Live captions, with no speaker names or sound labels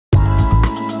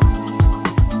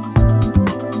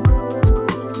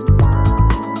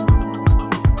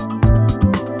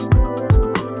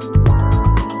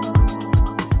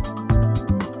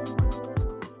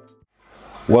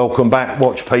Welcome back,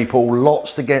 watch people.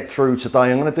 Lots to get through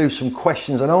today. I'm going to do some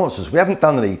questions and answers. We haven't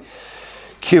done any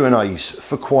Q&As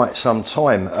for quite some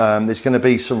time. There's going to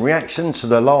be some reaction to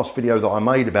the last video that I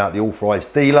made about the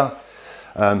authorised dealer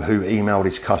who emailed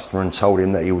his customer and told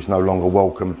him that he was no longer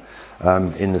welcome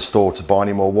in the store to buy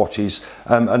any more watches,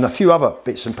 and a few other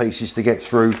bits and pieces to get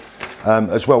through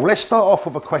as well. Let's start off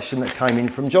with a question that came in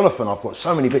from Jonathan. I've got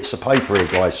so many bits of paper here,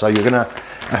 guys, so you're going to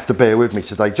have to bear with me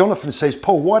today. Jonathan says,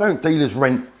 Paul, why don't dealers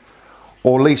rent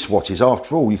or lease watches?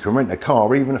 After all, you can rent a car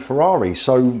or even a Ferrari,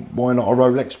 so why not a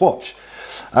Rolex watch?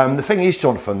 The thing is,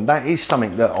 Jonathan, that is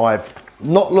something that I've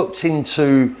not looked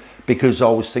into because I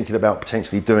was thinking about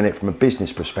potentially doing it from a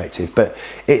business perspective, but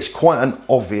it's quite an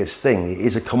obvious thing. It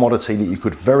is a commodity that you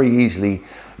could very easily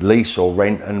lease or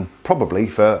rent, and probably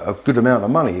for a good amount of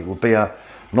money. It would be a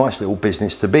nice little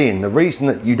business to be in. The reason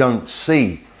that you don't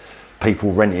see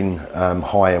people renting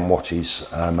high-end watches,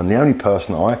 and the only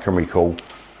person that I can recall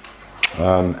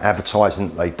advertising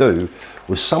that they do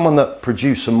was someone that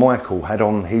producer Michael had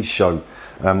on his show.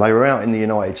 They were out in the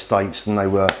United States and they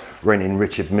were renting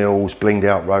Richard Milles, blinged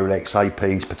out Rolex,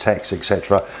 APs, Pateks,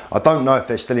 etc. I don't know if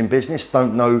they're still in business,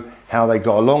 don't know how they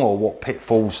got along or what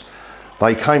pitfalls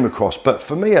they came across, but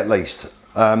for me at least,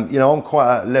 you know, I'm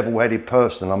quite a level-headed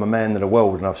person. I'm a man of the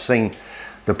world, and I've seen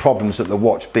the problems that the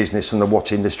watch business and the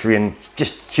watch industry and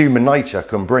just human nature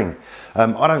can bring.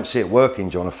 I don't see it working,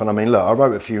 Jonathan. I mean, look, I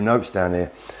wrote a few notes down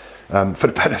here for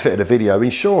the benefit of the video.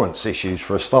 Insurance issues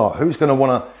for a start. Who's going to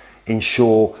want to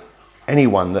insure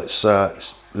anyone that's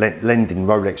lending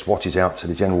Rolex watches out to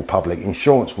the general public?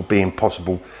 Insurance would be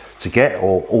impossible to get,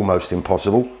 or almost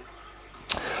impossible.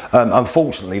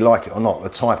 Unfortunately, like it or not, the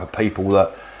type of people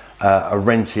that a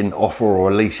renting offer or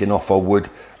a leasing offer would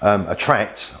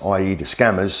attract, i.e. the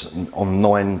scammers, on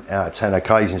 9 out of 10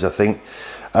 occasions, I think,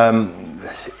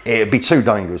 it'd be too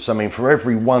dangerous. I mean, for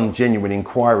every one genuine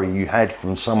inquiry you had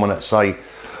from someone that, say,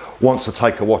 wants to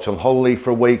take a watch on holiday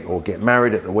for a week or get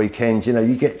married at the weekend, you know,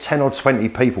 you get 10 or 20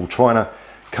 people trying to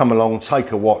come along,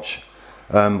 take a watch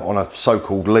on a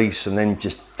so-called lease, and then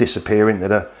just disappear into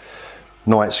the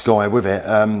night sky with it.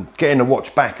 Getting the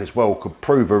watch back as well could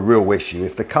prove a real issue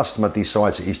if the customer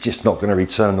decides that he's just not going to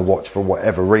return the watch for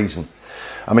whatever reason.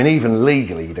 I mean, even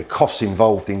legally, the costs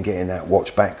involved in getting that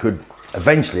watch back could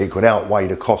eventually, it could outweigh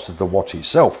the cost of the watch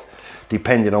itself,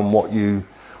 depending on what you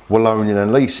were loaning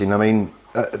and leasing. I mean,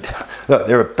 look,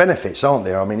 there are benefits, aren't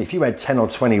there? I mean, if you had 10 or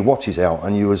 20 watches out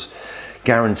and you was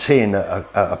guaranteeing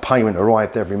a payment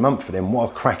arrived every month for them,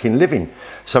 what a cracking living.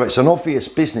 So it's an obvious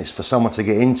business for someone to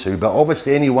get into, but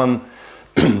obviously anyone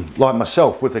like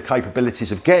myself with the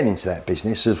capabilities of getting into that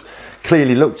business have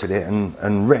clearly looked at it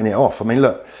and written it off. I mean,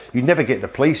 look, you'd never get the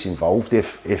police involved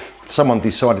if someone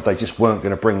decided they just weren't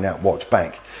going to bring that watch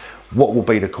back. What will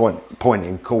be the point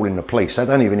in calling the police? They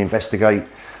don't even investigate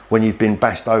when you've been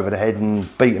bashed over the head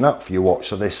and beaten up for your watch,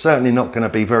 so they're certainly not going to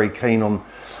be very keen on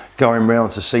going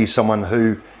round to see someone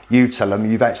who you tell them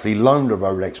you've actually loaned a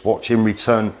Rolex watch in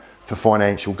return for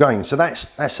financial gain. So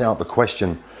that's out the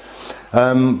question.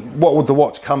 What would the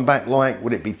watch come back like?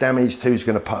 Would it be damaged? Who's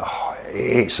going to pay? Oh,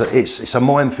 it's a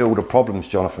minefield of problems,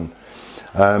 Jonathan,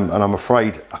 and I'm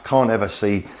afraid I can't ever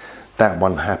see that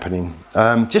one happening.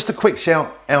 Just a quick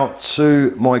shout out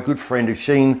to my good friend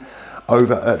Ulysse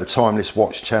over at the Timeless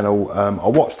Watch channel. I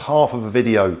watched half of a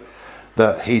video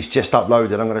that he's just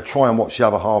uploaded. I'm going to try and watch the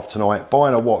other half tonight.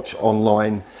 Buying a watch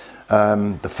online.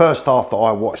 The first half that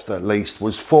I watched, at least,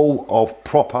 was full of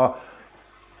proper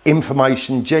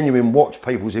information, genuine watch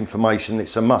people's information.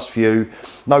 It's a must view.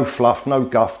 No fluff, no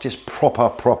guff, just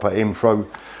proper info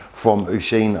from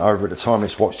Ulysse over at the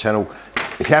Timeless Watch channel.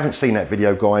 If you haven't seen that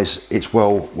video, guys, it's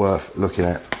well worth looking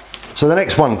at. So the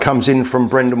next one comes in from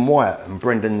Brendan Wyatt, and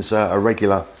Brendan's a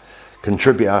regular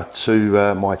contributor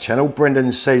to my channel.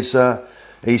 Brendan says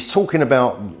he's talking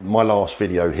about my last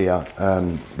video here,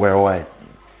 where I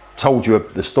told you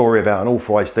the story about an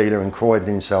authorised dealer in Croydon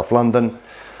in South London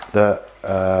that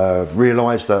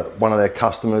realised that one of their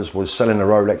customers was selling a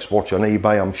Rolex watch on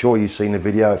eBay. I'm sure you've seen the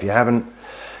video. If you haven't,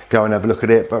 go and have a look at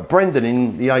it. But Brendan,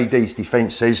 in the AD's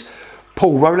defence, says,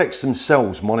 Paul, Rolex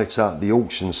themselves monitor the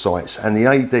auction sites, and the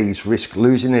ADs risk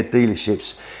losing their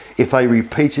dealerships if they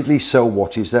repeatedly sell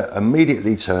watches that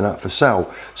immediately turn up for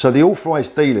sale. So the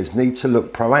authorised dealers need to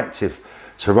look proactive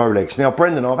to Rolex. Now,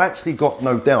 Brendan, I've actually got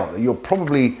no doubt that you're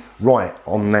probably right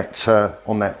on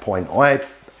that point. I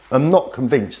am not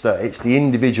convinced that it's the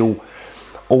individual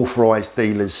authorised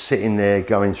dealers sitting there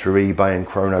going through eBay and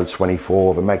Chrono24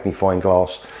 with a magnifying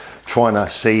glass trying to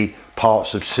see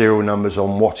parts of serial numbers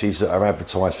on watches that are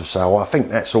advertised for sale. I think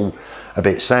that's all a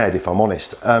bit sad, if I'm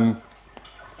honest.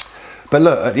 But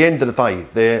look, at the end of the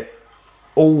day,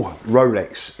 all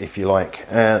Rolex, if you like,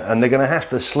 and they're going to have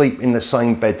to sleep in the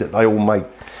same bed that they all make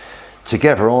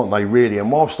together, aren't they, really?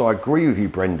 And whilst I agree with you,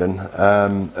 Brendan,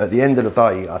 at the end of the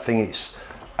day, I think it's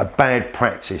a bad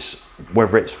practice,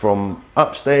 whether it's from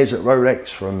upstairs at Rolex,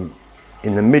 from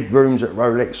in the mid rooms at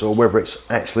Rolex, or whether it's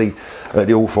actually at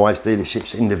the authorised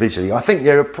dealerships individually. I think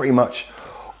they're pretty much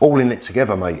all in it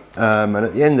together, mate. And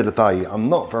at the end of the day, I'm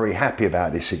not very happy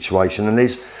about this situation. And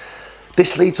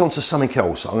this leads on to something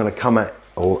else I'm going to come at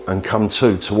and come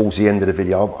to towards the end of the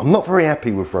video. I'm not very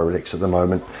happy with Rolex at the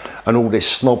moment, and all this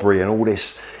snobbery and all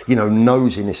this, you know,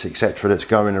 nosiness, etc., that's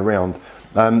going around.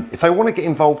 If they want to get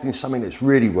involved in something that's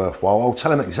really worthwhile, I'll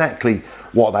tell them exactly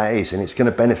what that is, and it's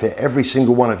going to benefit every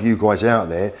single one of you guys out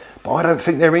there. But I don't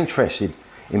think they're interested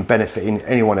in benefiting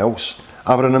anyone else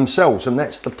other than themselves, and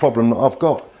that's the problem that I've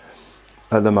got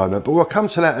at the moment. But we'll come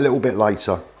to that a little bit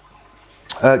later.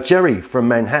 Jerry from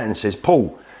Manhattan says,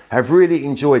 Paul, have really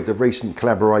enjoyed the recent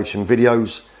collaboration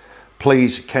videos.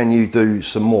 Please, can you do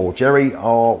some more? Jerry,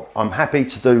 I'm happy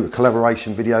to do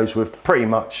collaboration videos with pretty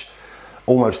much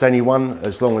almost anyone,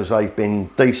 as long as they've been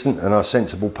decent and are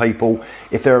sensible people.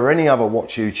 If there are any other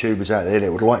watch YouTubers out there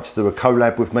that would like to do a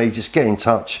collab with me, just get in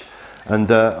touch and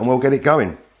we'll get it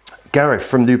going. Gareth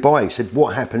from Dubuis said,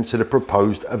 what happened to the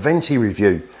proposed Aventi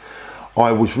review?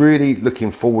 I was really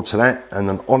looking forward to that, and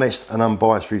an honest and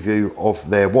unbiased review of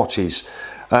their watches.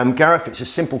 Gareth, it's a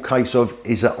simple case of,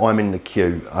 is that I'm in the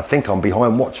queue. I think I'm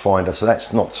behind Watchfinder, so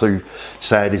that's not too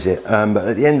sad, is it? But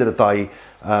at the end of the day,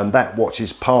 that watch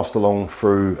is passed along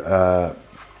through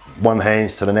one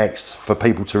hands to the next for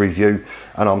people to review,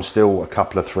 and I'm still a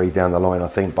couple of three down the line, I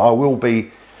think. But I will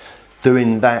be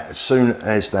doing that as soon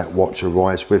as that watch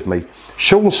arrives with me.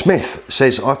 Sean Smith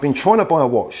says, I've been trying to buy a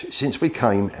watch since we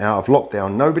came out of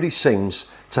lockdown. Nobody seems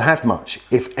to have much,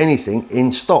 if anything,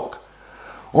 in stock.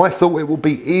 I thought it would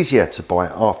be easier to buy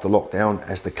after lockdown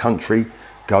as the country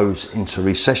goes into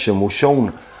recession. Well,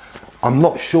 Sean, I'm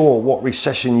not sure what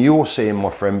recession you're seeing,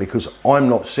 my friend, because I'm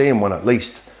not seeing one, at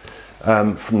least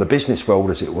from the business world,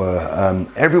 as it were.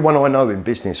 Everyone I know in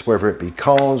business, whether it be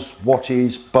cars,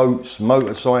 watches, boats,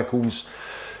 motorcycles,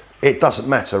 it doesn't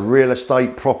matter, real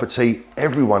estate, property,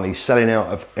 everyone is selling out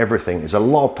of everything. There's a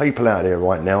lot of people out there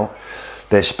right now,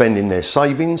 they're spending their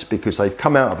savings because they've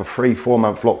come out of a 3-4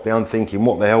 month lockdown thinking,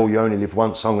 what the hell, you only live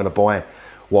once, I'm going to buy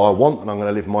what I want and I'm going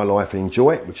to live my life and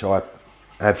enjoy it, which I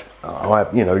have,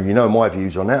 you know my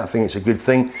views on that. I think it's a good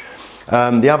thing.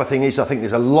 The other thing is, I think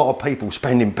there's a lot of people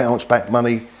spending bounce back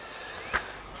money.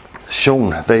 Sean,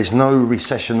 there's no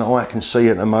recession that I can see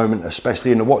at the moment,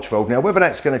 especially in the watch world. Now, whether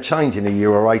that's going to change in a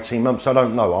year or 18 months, I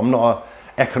don't know. I'm not an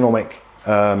economic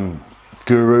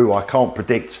guru. I can't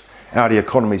predict how the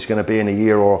economy is going to be in a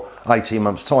year or 18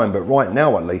 months time. But right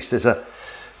now, at least, there's a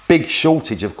big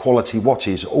shortage of quality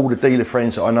watches. All the dealer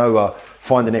friends that I know are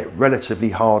finding it relatively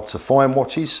hard to find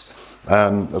watches.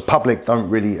 The public don't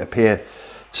really appear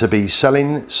to be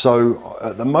selling. So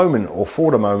at the moment, or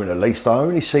for the moment at least, I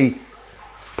only see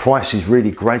prices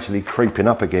really gradually creeping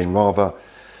up again rather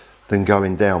than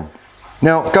going down.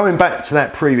 Now, going back to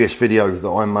that previous video that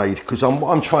I made, because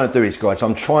what I'm trying to do is, guys,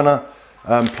 I'm trying to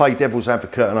play devil's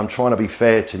advocate, and I'm trying to be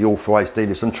fair to the authorised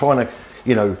dealers. I'm trying to,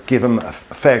 you know, give them a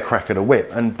fair crack at the whip.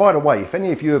 And by the way, if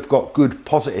any of you have got good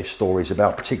positive stories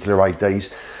about particular ADs,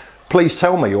 please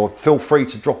tell me, or feel free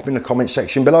to drop them in the comment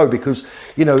section below, because,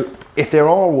 you know, if there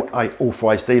are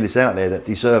authorised dealers out there that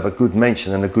deserve a good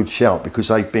mention and a good shout because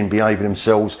they've been behaving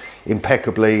themselves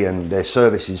impeccably and their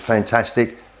service is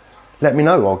fantastic, let me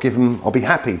know. I'll be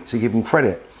happy to give them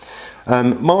credit.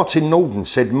 Martin Norden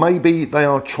said, maybe they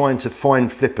are trying to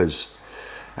find flippers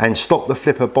and stop the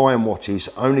flipper buying watches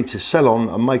only to sell on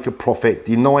and make a profit,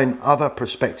 denying other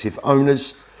prospective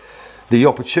owners the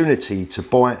opportunity to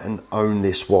buy and own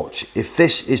this watch. If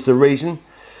this is the reason,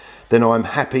 then I'm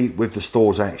happy with the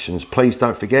store's actions. Please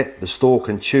don't forget, the store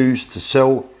can choose to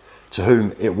sell to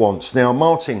whom it wants. Now,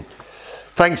 Martin,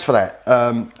 thanks for that.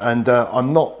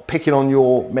 I'm not picking on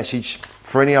your message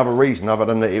for any other reason other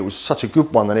than that it was such a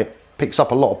good one and it picks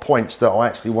up a lot of points that I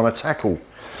actually want to tackle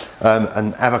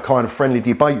and have a kind of friendly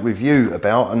debate with you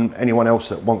about, and anyone else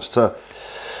that wants to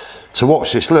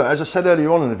watch this. Look, as I said earlier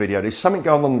on in the video, there's something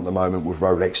going on at the moment with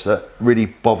Rolex that really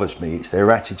bothers me. It's their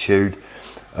attitude,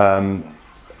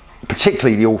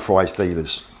 particularly the authorised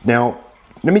dealers. Now,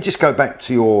 let me just go back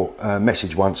to your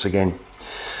message once again.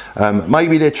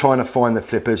 Maybe they're trying to find the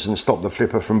flippers and stop the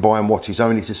flipper from buying watches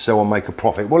only to sell and make a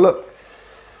profit. Well, look,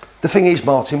 the thing is,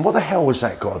 Martin, what the hell has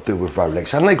that got to do with Rolex?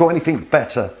 Haven't they got anything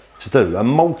better to do? A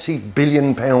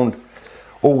multi-billion-pound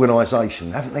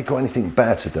organisation, haven't they got anything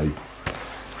better to do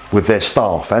with their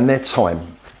staff and their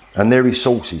time and their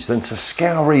resources than to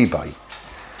scour eBay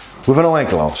with an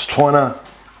eyeglass, trying to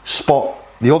spot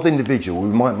the odd individual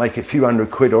who might make a few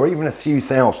 £100 or even a few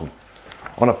thousand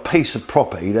on a piece of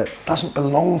property that doesn't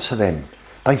belong to them.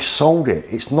 They've sold it.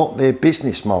 It's not their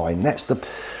business, Martin.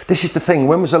 This is the thing.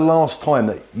 When was the last time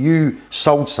that you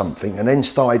sold something and then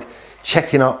started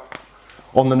checking up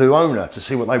on the new owner to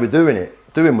see what they were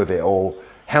doing with it, or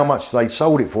how much they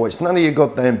sold it for? It's none of your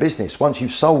goddamn business. Once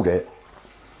you've sold it,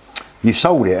 you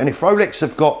sold it. And if Rolex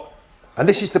have got, and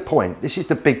this is the point, this is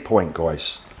the big point,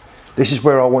 guys. This is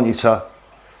where I want you to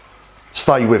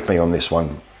stay with me on this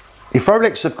one. If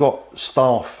Rolex have got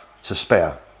staff to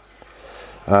spare,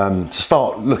 to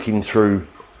start looking through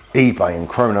eBay and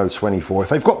Chrono24, if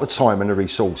they've got the time and the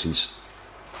resources,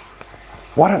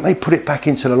 why don't they put it back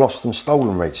into the lost and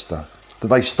stolen register that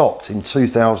they stopped in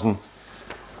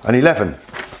 2011?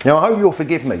 Now, I hope you'll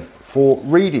forgive me for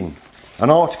reading an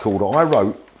article that I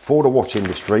wrote for the watch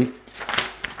industry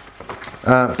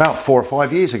about 4 or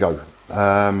 5 years ago.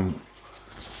 And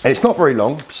it's not very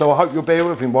long, so I hope you'll bear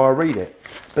with me while I read it.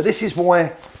 But this is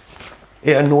why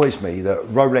it annoys me that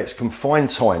Rolex can find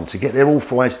time to get their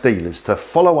authorised dealers to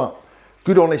follow up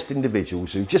good, honest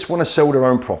individuals who just want to sell their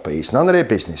own property. It's none of their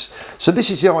business. So this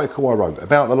is the article I wrote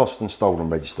about the lost and stolen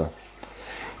register.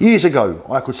 Years ago,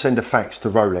 I could send a fax to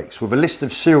Rolex with a list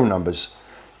of serial numbers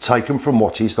taken from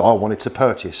watches that I wanted to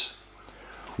purchase.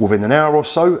 Within an hour or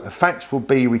so, a fax would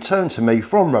be returned to me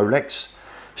from Rolex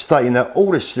stating that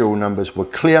all the serial numbers were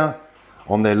clear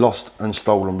on their lost and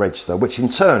stolen register, which in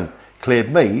turn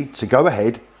cleared me to go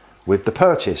ahead with the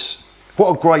purchase.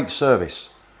 What a great service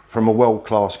from a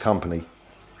world-class company.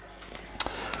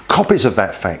 Copies of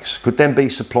that fax could then be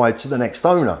supplied to the next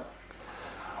owner,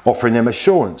 offering them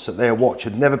assurance that their watch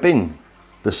had never been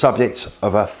the subject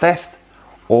of a theft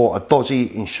or a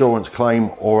dodgy insurance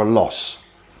claim or a loss.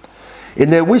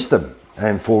 In their wisdom,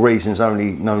 and for reasons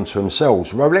only known to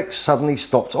themselves, Rolex suddenly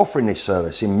stopped offering this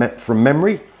service from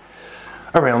memory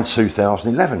around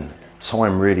 2011.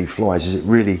 Time really flies. Is it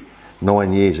really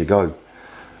 9 years ago?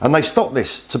 And they stopped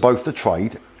this to both the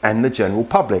trade and the general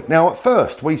public. Now, at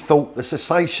first, we thought the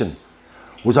cessation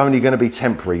was only going to be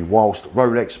temporary whilst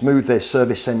Rolex moved their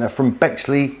service centre from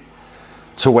Bexley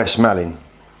to West Malin.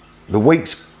 The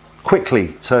weeks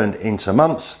quickly turned into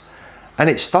months, and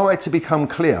it started to become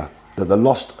clear that the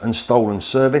lost and stolen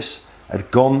service had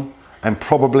gone, and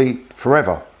probably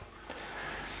forever.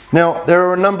 Now, there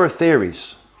are a number of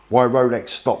theories why Rolex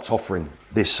stopped offering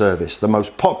this service. The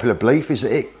most popular belief is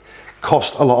that it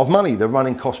cost a lot of money. The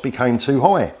running costs became too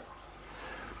high.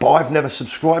 But I've never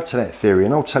subscribed to that theory,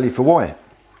 and I'll tell you for why.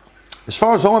 As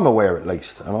far as I'm aware, at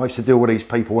least, and I used to deal with these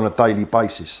people on a daily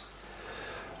basis,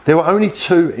 there were only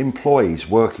 2 employees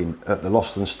working at the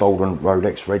lost and stolen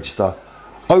Rolex register.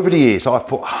 Over the years, I've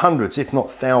put hundreds, if not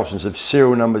thousands, of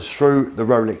serial numbers through the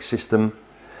Rolex system,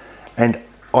 and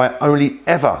I only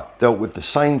ever dealt with the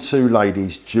same 2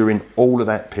 ladies during all of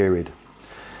that period.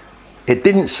 It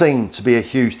didn't seem to be a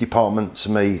huge department to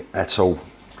me at all.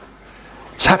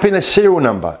 Tapping a serial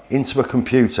number into a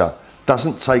computer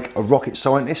doesn't take a rocket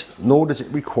scientist, nor does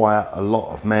it require a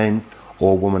lot of man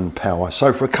or woman power.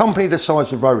 So for a company the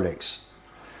size of Rolex,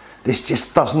 this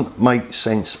just doesn't make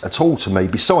sense at all to me.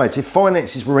 Besides, if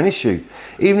finances were an issue,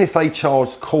 even if they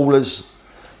charged callers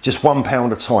just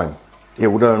 £1 a time, it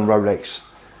would earn Rolex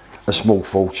a small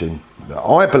fortune.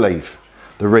 I believe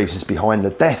the reasons behind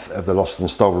the death of the lost and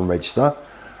stolen register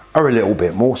are a little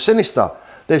bit more sinister.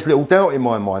 There's little doubt in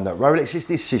my mind that Rolex's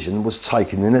decision was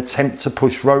taken in an attempt to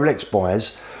push Rolex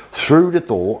buyers through the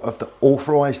door of the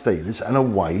authorised dealers and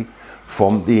away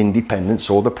from the independents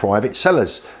or the private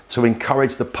sellers, to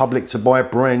encourage the public to buy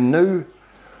brand new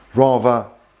rather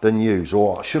than used,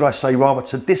 or should I say rather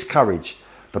to discourage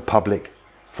the public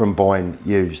from buying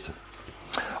used.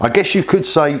 I guess you could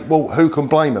say, well, who can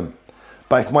blame them?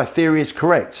 But if my theory is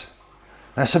correct,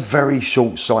 that's a very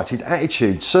short-sighted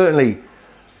attitude, certainly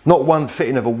not one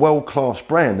fitting of a world-class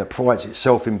brand that prides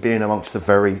itself in being amongst the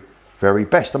very, very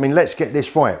best. I mean, let's get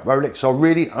this right. Rolex are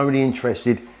really only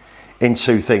interested in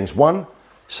 2 things. 1,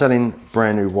 selling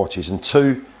brand new watches, and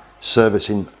 2,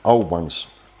 servicing old ones.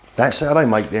 That's how they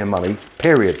make their money,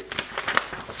 period.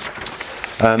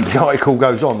 The article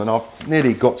goes on, and I've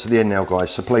nearly got to the end now,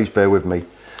 guys, so please bear with me.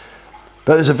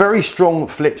 But there's a very strong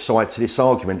flip side to this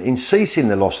argument. In ceasing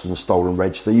the lost and stolen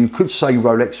register, you could say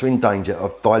Rolex are in danger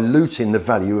of diluting the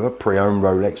value of a pre-owned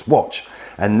Rolex watch,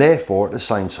 and therefore at the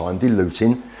same time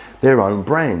diluting their own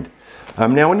brand.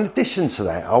 Now, in addition to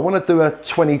that, I want to do a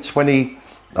 2020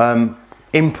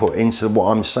 input into what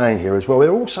I'm saying here as well.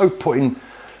 They're also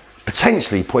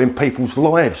potentially putting people's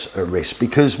lives at risk,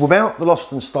 because without the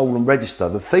lost and stolen register,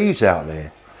 the thieves out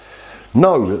there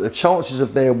know that the chances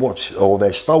of their watch or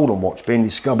their stolen watch being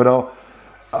discovered are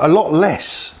a lot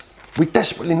less. We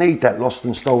desperately need that lost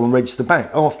and stolen register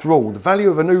back. After all, the value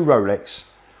of a new Rolex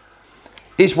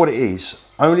is what it is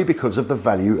only because of the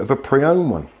value of a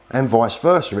pre-owned one, and vice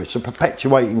versa. It's a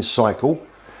perpetuating cycle,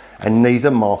 and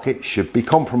neither market should be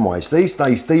compromised. These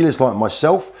days, dealers like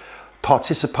myself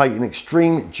participate in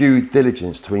extreme due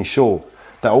diligence to ensure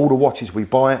that all the watches we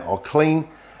buy are clean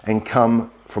and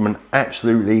come from an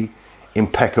absolutely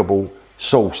impeccable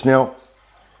source. Now,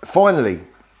 finally,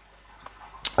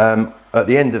 at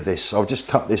the end of this, I'll just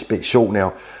cut this bit short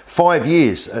now. 5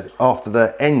 years after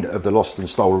the end of the lost and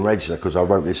stolen register, because I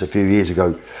wrote this a few years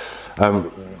ago,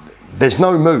 there's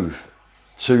no move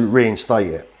to reinstate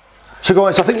it. So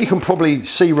guys, I think you can probably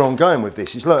see where I'm going with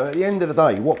this. Is look, at the end of the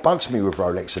day, what bugs me with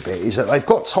Rolex a bit is that they've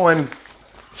got time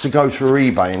to go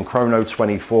through eBay and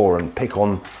Chrono24 and pick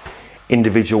on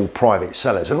individual private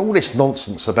sellers and all this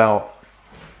nonsense about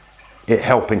it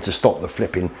helping to stop the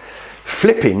flipping.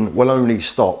 Flipping will only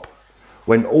stop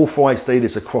when authorised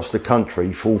dealers across the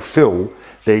country fulfil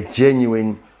their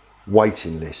genuine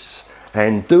waiting lists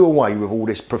and do away with all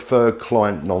this preferred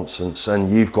client nonsense, and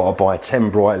you've got to buy 10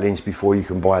 Breitlings before you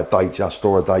can buy a Datejust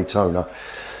or a Daytona.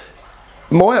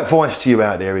 My advice to you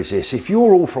out there is this: if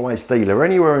you're an authorised dealer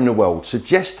anywhere in the world,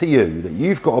 suggest to you that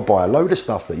you've got to buy a load of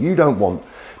stuff that you don't want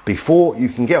before you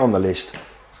can get on the list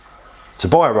to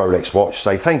buy a Rolex watch,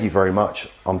 say thank you very much,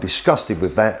 I'm disgusted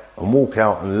with that, and walk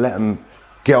out and let them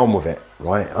get on with it,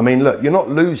 right? I mean, look, you're not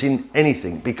losing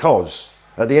anything, because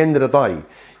at the end of the day,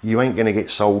 you ain't going to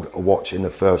get sold a watch in the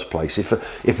first place.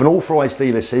 If an authorised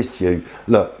dealer says to you,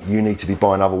 look, you need to be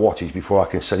buying other watches before I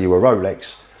can sell you a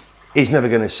Rolex, he's never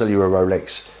going to sell you a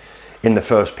Rolex in the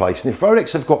first place. And if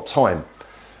Rolex have got time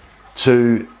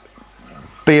to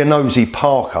be a nosy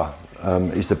Parker,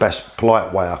 is the best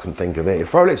polite way I can think of it.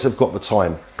 If Rolex have got the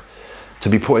time to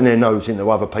be putting their nose into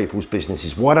other people's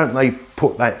businesses, why don't they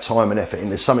put that time and effort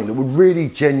into something that would really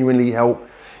genuinely help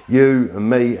you and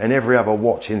me and every other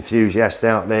watch enthusiast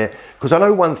out there? Because I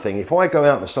know one thing: if I go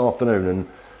out this afternoon and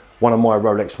one of my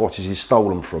Rolex watches is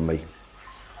stolen from me,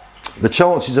 the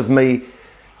chances of me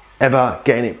ever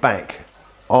getting it back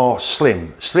are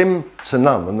slim to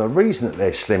none. And the reason that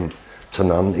they're slim to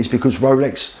none is because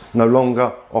Rolex no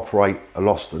longer operate a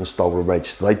lost and stolen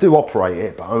register. They do operate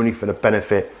it, but only for the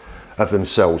benefit of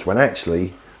themselves, when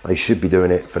actually they should be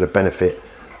doing it for the benefit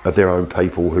of their own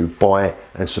people who buy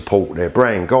and support their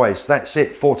brand. Guys, that's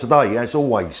it for today. As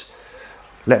always,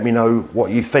 let me know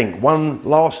what you think. One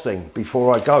last thing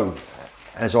before I go: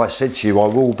 as I said to you, I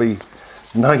will be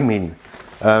naming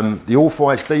the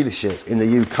authorised dealership in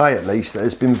the UK, at least, that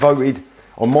has been voted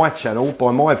on my channel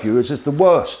by my viewers as the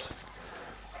worst.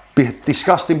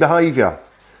 Disgusting behaviour.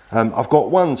 I've got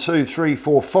 1, 2, 3,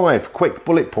 4, 5 quick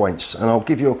bullet points, and I'll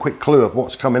give you a quick clue of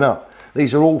what's coming up.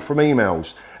 These are all from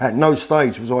emails. At no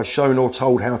stage was I shown or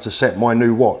told how to set my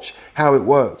new watch, how it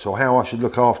worked, or how I should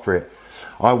look after it.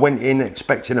 I went in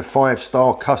expecting a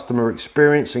 5-star customer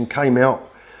experience and came out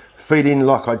feeling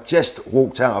like I just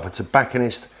walked out of a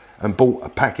tobacconist and bought a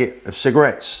packet of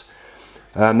cigarettes.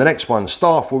 The next one: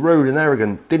 staff were rude and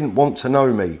arrogant, didn't want to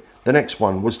know me. The next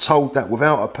one: was told that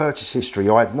without a purchase history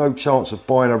I had no chance of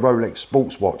buying a Rolex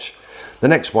sports watch. The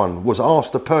next one: was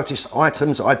asked to purchase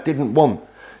items I didn't want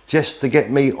just to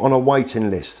get me on a waiting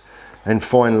list. And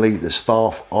finally, the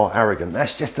staff are arrogant.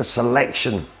 That's just a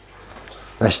selection.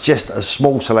 That's just a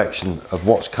small selection of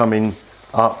what's coming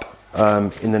up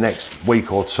in the next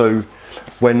week or two,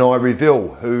 when I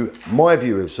reveal who my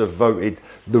viewers have voted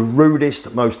the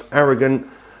rudest, most arrogant,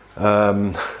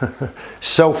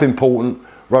 self-important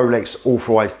Rolex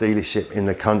authorised dealership in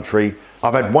the country.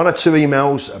 I've had 1 or 2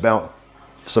 emails about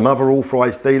some other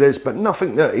authorised dealers, but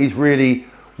nothing that is really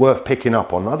worth picking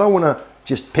up on. I don't want to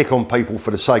just pick on people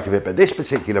for the sake of it, but this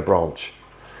particular branch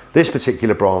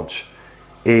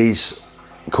is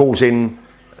causing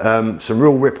some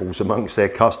real ripples amongst their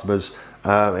customers,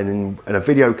 and in a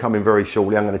video coming very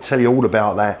shortly, I'm going to tell you all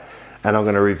about that, and I'm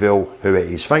going to reveal who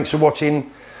it is. Thanks for watching,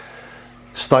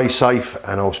 stay safe,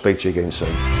 and I'll speak to you again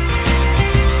soon.